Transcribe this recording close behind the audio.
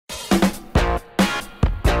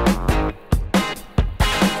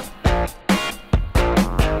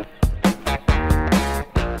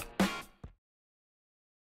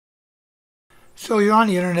So you're on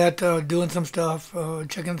the internet doing some stuff,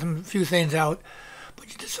 checking some few things out,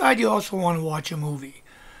 but you decide you also want to watch a movie.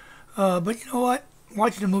 But you know what?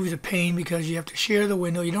 Watching a movie is a pain because you have to share the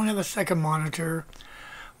window. You don't have a second monitor.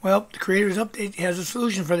 Well, the Creators Update has a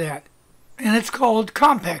solution for that, and it's called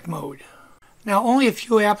Compact Mode. Now, only a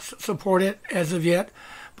few apps support it as of yet,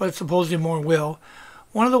 but supposedly more will.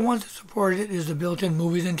 One of the ones that support it is the built-in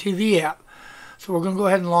Movies and TV app. So we're going to go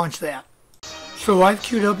ahead and launch that. So I've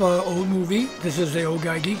queued up an old movie. This is the Old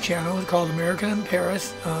Guy Geek channel. It's called American in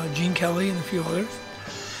Paris, Gene Kelly and a few others.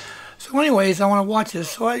 So anyways, I want to watch this.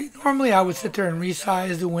 So normally I would sit there and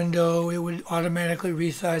resize the window. It would automatically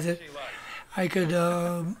resize it. I could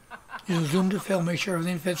zoom to film, make sure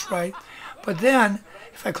everything fits right. But then,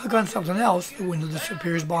 if I click on something else, the window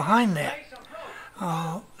disappears behind that.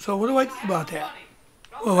 So what do I do about that?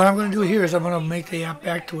 Well, what I'm going to do here is I'm going to make the app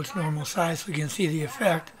back to its normal size so you can see the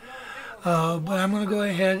effect. But I'm going to go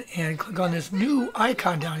ahead and click on this new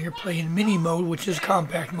icon down here, playing mini mode, which is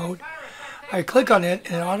compact mode. I click on it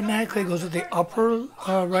and it automatically goes to the upper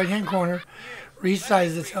right hand corner,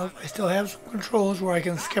 resizes itself. I still have some controls where I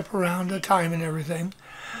can skip around the time and everything.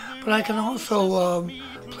 But I can also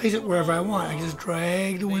place it wherever I want. I just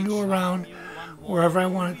drag the window around wherever I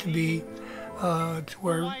want it to be to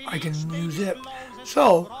where I can use it.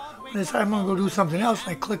 So when I decide I'm going to go do something else,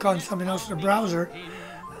 and I click on something else in the browser,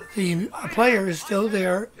 the player is still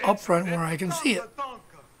there up front where I can see it.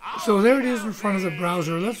 So there it is in front of the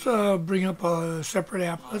browser. Let's bring up a separate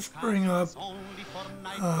app. Let's bring up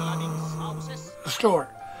the store.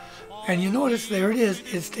 And you notice there it is.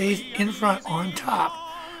 It stays in front on top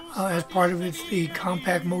as part of the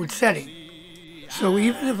compact mode setting. So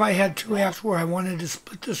even if I had two apps where I wanted to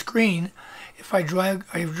split the screen, if I drag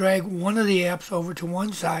one of the apps over to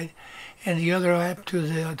one side and the other app to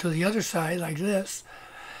the other side like this,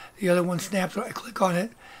 the other one snaps, I click on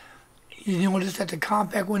it, you notice that the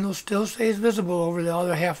compact window still stays visible over the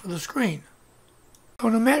other half of the screen. So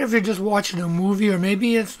no matter if you're just watching a movie or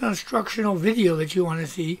maybe it's an instructional video that you want to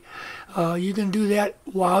see, you can do that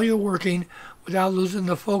while you're working without losing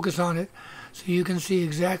the focus on it, so you can see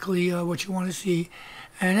exactly what you want to see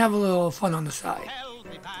and have a little fun on the side.